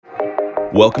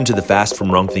Welcome to the Fast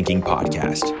from Wrong Thinking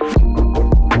podcast.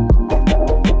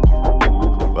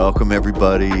 Welcome,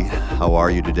 everybody. How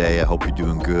are you today? I hope you're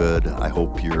doing good. I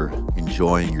hope you're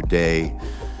enjoying your day.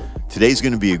 Today's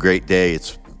going to be a great day.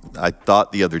 I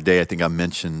thought the other day, I think I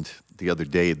mentioned the other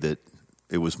day that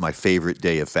it was my favorite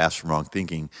day of Fast from Wrong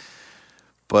Thinking.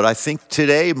 But I think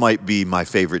today might be my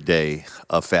favorite day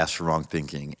of Fast from Wrong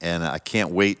Thinking. And I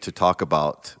can't wait to talk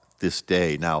about this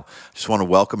day. Now, I just want to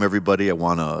welcome everybody. I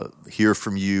want to hear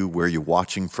from you, where you're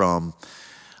watching from.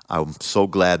 I'm so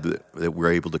glad that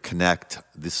we're able to connect.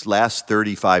 This last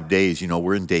 35 days,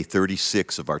 we're in day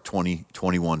 36 of our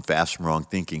 2021 Fast from Wrong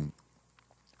Thinking.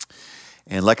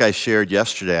 And like I shared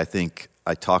yesterday, I think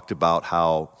I talked about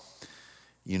how,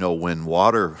 when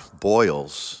water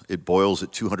boils, it boils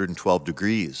at 212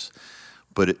 degrees.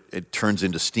 But it turns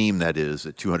into steam, that is,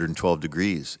 at 212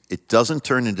 degrees. It doesn't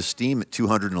turn into steam at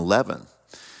 211.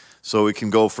 So it can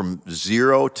go from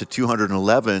 0 to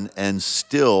 211 and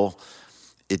still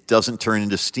it doesn't turn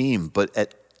into steam. But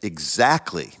at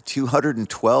exactly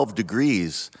 212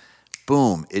 degrees,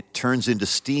 boom, it turns into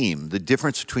steam. The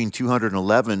difference between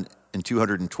 211 and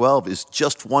 212 is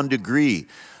just 1 degree.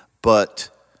 But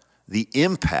the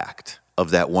impact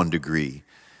of that 1 degree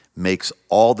makes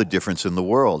all the difference in the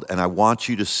world. And I want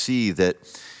you to see that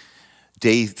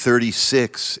day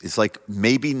 36 is like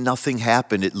maybe nothing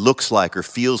happened. It looks like or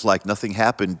feels like nothing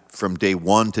happened from day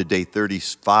 1 to day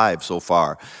 35 so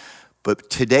far. But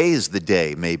today is the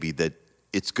day maybe that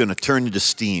it's going to turn into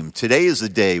steam. Today is the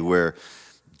day where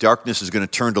darkness is going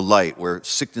to turn to light, where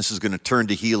sickness is going to turn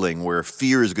to healing, where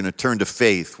fear is going to turn to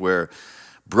faith, where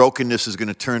brokenness is going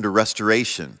to turn to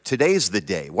restoration. Today's the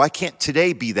day. Why can't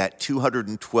today be that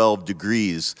 212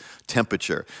 degrees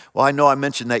temperature? Well, I know I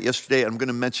mentioned that yesterday. I'm going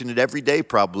to mention it every day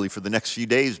probably for the next few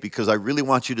days because I really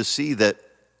want you to see that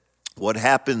what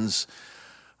happens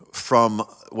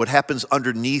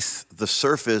underneath the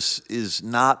surface is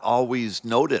not always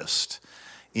noticed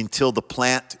until the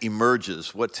plant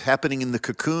emerges. What's happening in the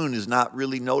cocoon is not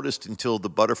really noticed until the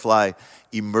butterfly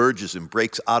emerges and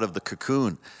breaks out of the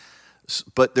cocoon.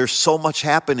 But there's so much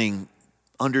happening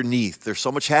underneath. There's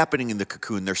so much happening in the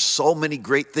cocoon. There's so many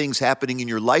great things happening in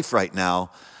your life right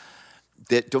now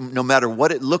that no matter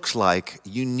what it looks like,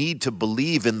 you need to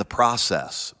believe in the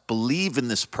process. Believe in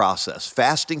this process.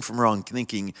 Fasting from wrong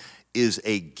thinking is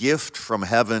a gift from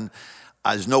heaven.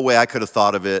 There's no way I could have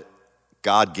thought of it.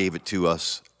 God gave it to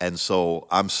us. And so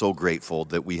I'm so grateful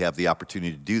that we have the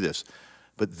opportunity to do this.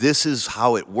 But this is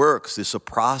how it works. It's a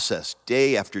process,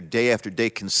 day after day after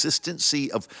day,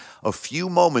 consistency of a few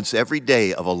moments every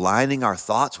day of aligning our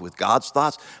thoughts with God's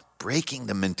thoughts, breaking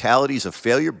the mentalities of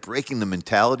failure, breaking the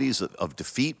mentalities of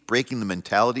defeat, breaking the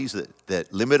mentalities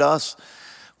that limit us.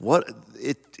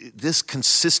 This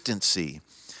consistency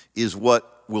is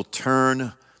what will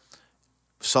turn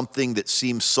something that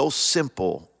seems so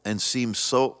simple and seems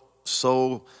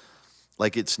so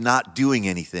like it's not doing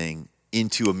anything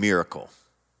into a miracle.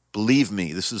 Believe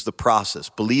me, this is the process.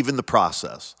 Believe in the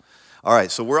process. All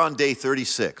right, so we're on day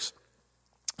 36.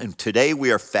 And today we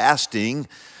are fasting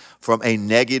from a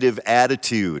negative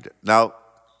attitude. Now,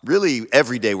 really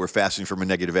every day we're fasting from a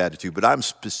negative attitude, but I'm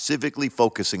specifically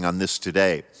focusing on this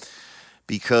today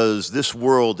because this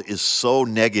world is so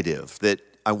negative that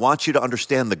I want you to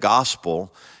understand the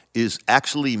gospel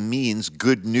actually means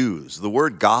good news. The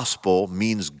word gospel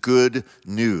means good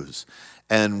news.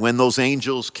 And when those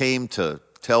angels came to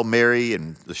tell Mary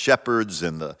and the shepherds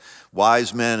and the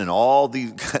wise men and all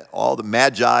the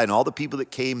magi and all the people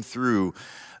that came through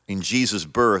in Jesus'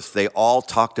 birth, they all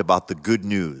talked about the good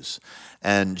news.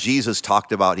 And Jesus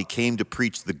talked about he came to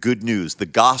preach the good news, the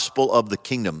gospel of the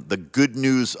kingdom, the good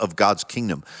news of God's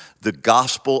kingdom, the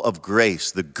gospel of grace,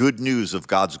 the good news of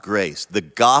God's grace, the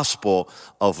gospel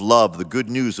of love, the good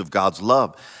news of God's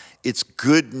love. It's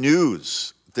good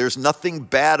news. There's nothing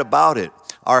bad about it.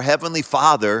 Our Heavenly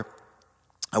Father,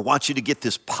 I want you to get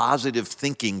this positive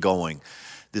thinking going,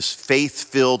 this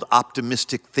faith-filled,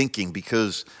 optimistic thinking,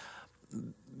 because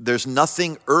there's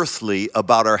nothing earthly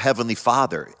about our Heavenly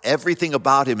Father. Everything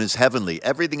about him is heavenly.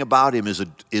 Everything about him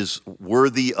is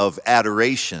worthy of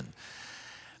adoration.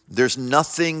 There's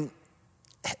nothing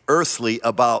earthly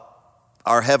about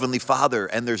our Heavenly Father,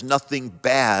 and there's nothing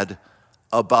bad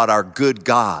about our good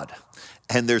God.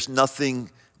 And there's nothing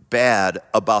bad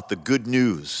about the good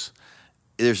news.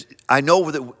 I know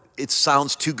that it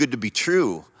sounds too good to be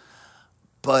true,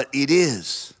 but it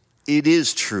is. It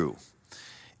is true.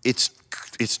 It's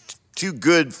too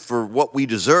good for what we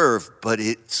deserve, but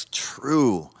it's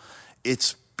true.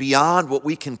 It's beyond what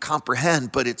we can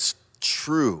comprehend, but it's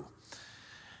true.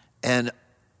 And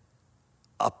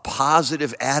a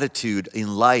positive attitude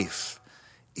in life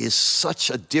is such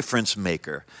a difference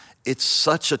maker. It's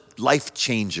such a life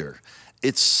changer.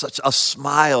 A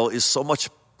smile is so much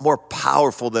more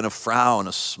powerful than a frown.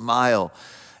 A smile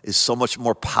is so much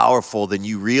more powerful than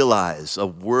you realize. A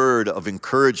word of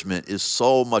encouragement is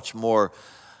so much more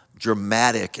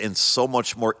dramatic and so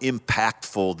much more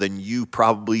impactful than you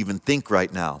probably even think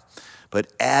right now.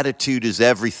 But attitude is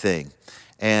everything.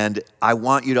 And I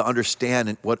want you to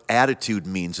understand what attitude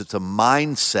means. It's a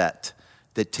mindset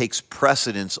that takes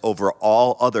precedence over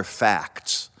all other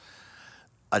facts.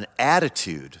 An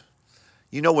attitude,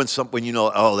 you know when you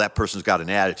know, oh, that person's got an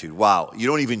attitude. Wow, you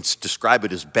don't even describe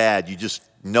it as bad. You just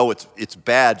know it's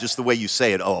bad just the way you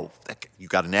say it. Oh, you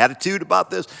got an attitude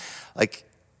about this? Like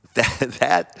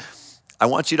that I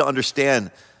want you to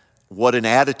understand what an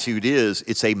attitude is.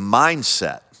 It's a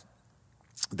mindset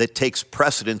that takes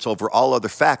precedence over all other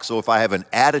facts. So if I have an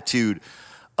attitude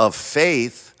of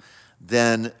faith,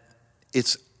 then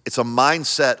it's a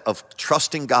mindset of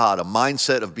trusting God, a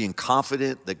mindset of being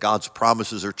confident that God's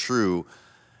promises are true,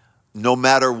 no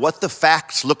matter what the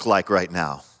facts look like right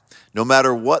now, no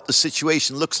matter what the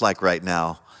situation looks like right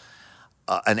now.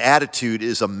 An attitude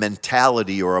is a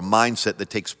mentality or a mindset that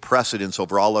takes precedence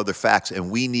over all other facts, and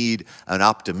we need an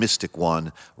optimistic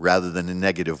one rather than a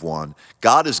negative one.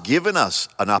 God has given us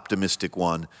an optimistic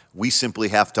one. We simply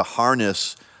have to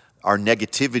harness our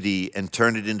negativity and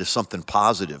turn it into something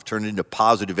positive, turn it into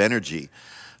positive energy.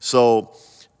 So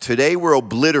today we're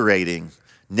obliterating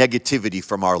negativity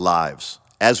from our lives,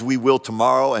 as we will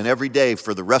tomorrow and every day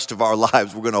for the rest of our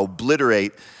lives. We're going to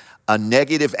obliterate a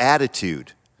negative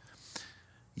attitude.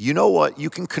 You know what? You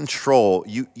can control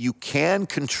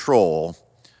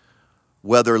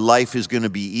whether life is going to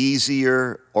be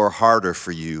easier or harder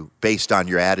for you based on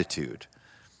your attitude.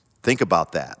 Think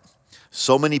about that.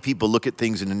 So many people look at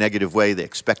things in a negative way. They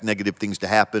expect negative things to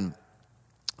happen.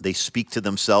 They speak to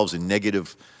themselves in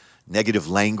negative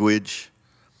language.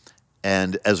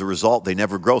 And as a result, they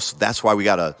never grow. So that's why we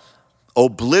got to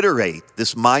obliterate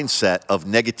this mindset of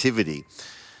negativity.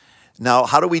 Now,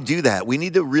 how do we do that? We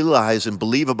need to realize and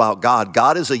believe about God.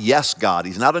 God is a yes God.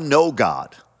 He's not a no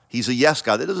God. He's a yes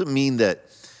God. That doesn't mean that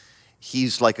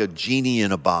he's like a genie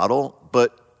in a bottle,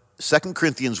 but 2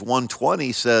 Corinthians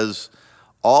 1:20 says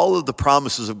all of the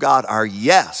promises of God are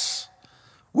yes.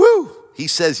 Woo! He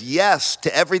says yes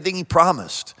to everything he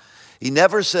promised. He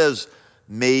never says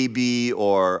maybe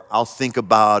or I'll think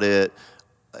about it.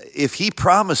 If he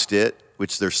promised it,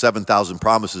 which there's 7,000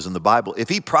 promises in the Bible, if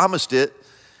he promised it,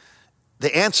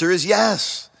 the answer is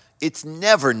yes. It's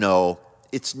never no.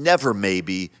 It's never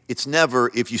maybe. It's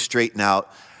never if you straighten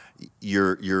out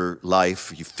your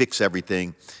life, you fix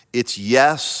everything. It's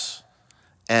yes,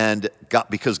 and God,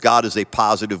 because God is a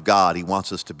positive God. He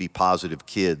wants us to be positive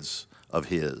kids of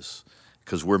his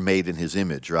because we're made in his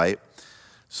image, right?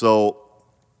 So,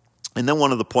 and then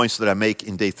one of the points that I make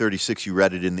in day 36, you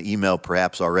read it in the email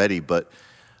perhaps already, but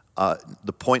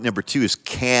the point number 2 is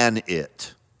can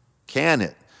it? Can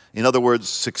it? In other words,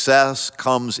 success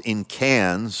comes in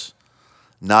cans,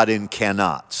 not in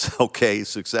cannots, okay?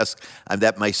 Success, and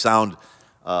that may sound,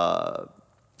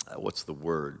 what's the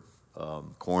word?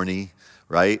 Corny,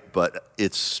 right? But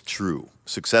it's true.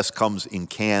 Success comes in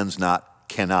cans, not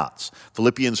cannots.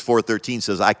 Philippians 4:13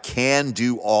 says, I can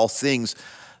do all things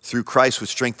through Christ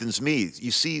which strengthens me.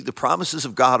 You see, the promises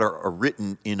of God are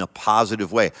written in a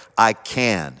positive way. I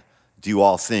can do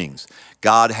all things.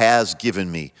 God has given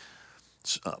me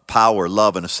power,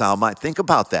 love, and a sound mind. Think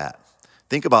about that.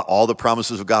 Think about all the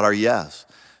promises of God are yes.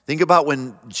 Think about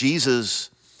when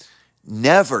Jesus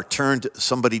never turned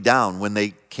somebody down. When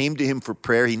they came to him for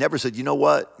prayer, he never said, you know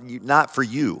what, not for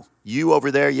you. You over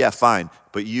there, yeah, fine.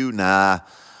 But you, nah.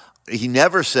 He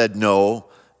never said no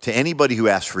to anybody who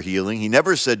asked for healing. He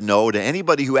never said no to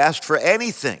anybody who asked for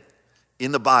anything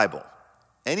in the Bible.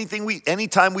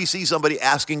 Anytime we see somebody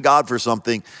asking God for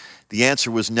something, the answer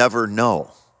was never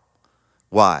no.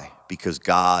 Why? Because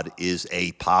God is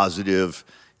a positive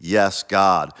yes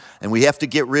God. And we have to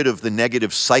get rid of the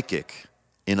negative psychic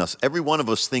in us. Every one of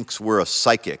us thinks we're a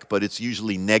psychic, but it's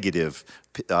usually negative.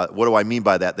 What do I mean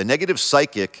by that? The negative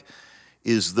psychic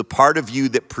is the part of you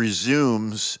that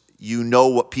presumes you know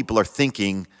what people are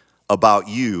thinking about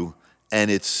you,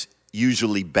 and it's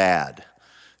usually bad.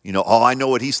 You know, oh, I know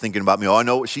what he's thinking about me. Oh, I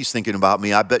know what she's thinking about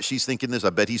me. I bet she's thinking this. I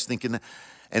bet he's thinking that.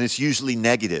 And it's usually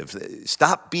negative.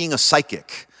 Stop being a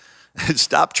psychic.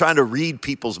 Stop trying to read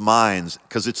people's minds,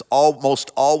 because it's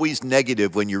almost always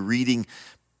negative when you're reading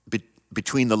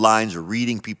between the lines or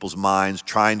reading people's minds,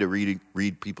 trying to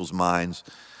read people's minds.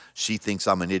 She thinks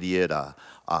I'm an idiot.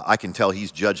 I can tell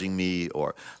he's judging me.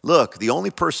 Or look, the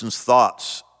only person's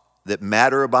thoughts that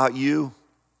matter about you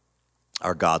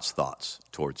are God's thoughts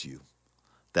towards you.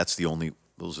 Those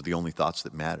are the only thoughts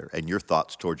that matter. And your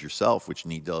thoughts towards yourself, which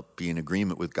need to be in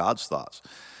agreement with God's thoughts.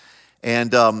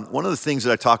 And one of the things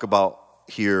that I talk about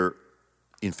here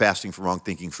in Fasting from Wrong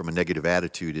Thinking from a Negative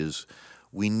Attitude is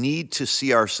we need to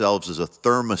see ourselves as a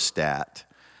thermostat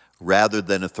rather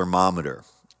than a thermometer.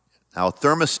 Now, a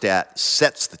thermostat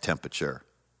sets the temperature,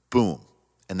 boom,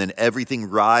 and then everything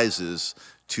rises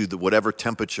to whatever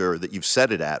temperature that you've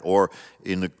set it at. Or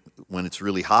when it's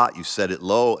really hot, you set it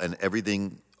low, and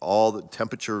all the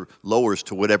temperature lowers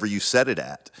to whatever you set it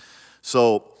at.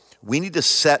 So we need to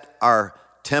set our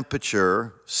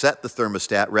temperature, set the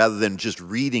thermostat, rather than just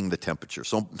reading the temperature.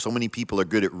 So many people are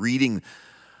good at reading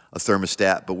a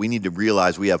thermostat, but we need to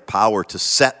realize we have power to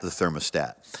set the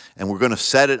thermostat. And we're going to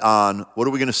set it on, what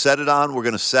are we going to set it on? We're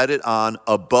going to set it on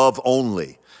above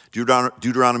only.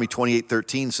 Deuteronomy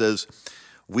 28:13 says,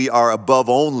 we are above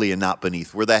only and not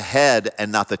beneath. We're the head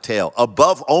and not the tail.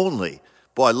 Above only.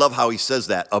 Boy, I love how he says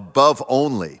that. Above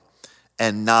only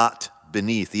and not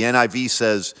beneath. The NIV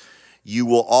says, you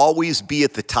will always be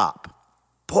at the top.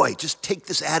 Boy, just take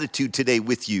this attitude today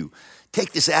with you.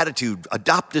 Take this attitude,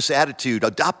 adopt this attitude,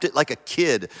 adopt it like a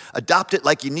kid, adopt it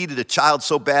like you needed a child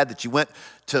so bad that you went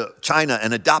to China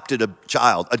and adopted a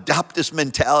child. Adopt this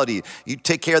mentality. You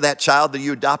take care of that child that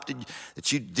you adopted,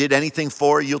 that you did anything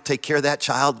for, you'll take care of that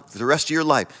child for the rest of your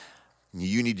life.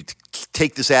 You need to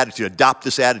take this attitude, adopt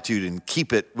this attitude, and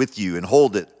keep it with you and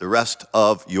hold it the rest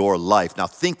of your life. Now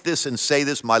think this and say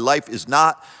this, my life is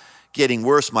not getting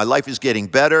worse, my life is getting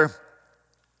better.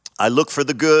 I look for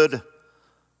the good.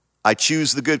 I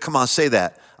choose the good. Come on, say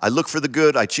that. I look for the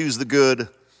good. I choose the good.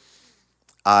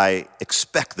 I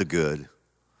expect the good.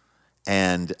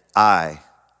 And I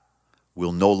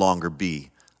will no longer be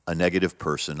a negative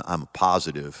person. I'm a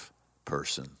positive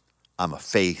person. I'm a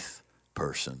faith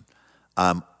person.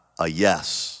 I'm a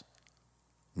yes,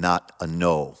 not a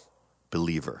no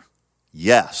believer.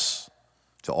 Yes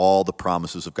to all the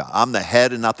promises of God. I'm the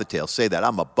head and not the tail. Say that.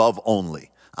 I'm above only.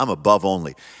 I'm above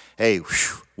only. Hey,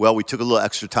 well, we took a little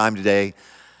extra time today.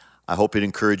 I hope it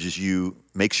encourages you.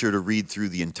 Make sure to read through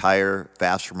the entire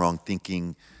Fast from Wrong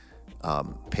Thinking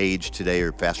page today,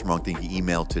 or Fast from Wrong Thinking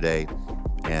email today.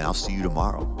 And I'll see you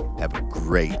tomorrow. Have a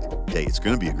great day. It's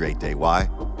going to be a great day. Why?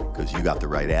 Because you got the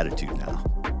right attitude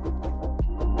now.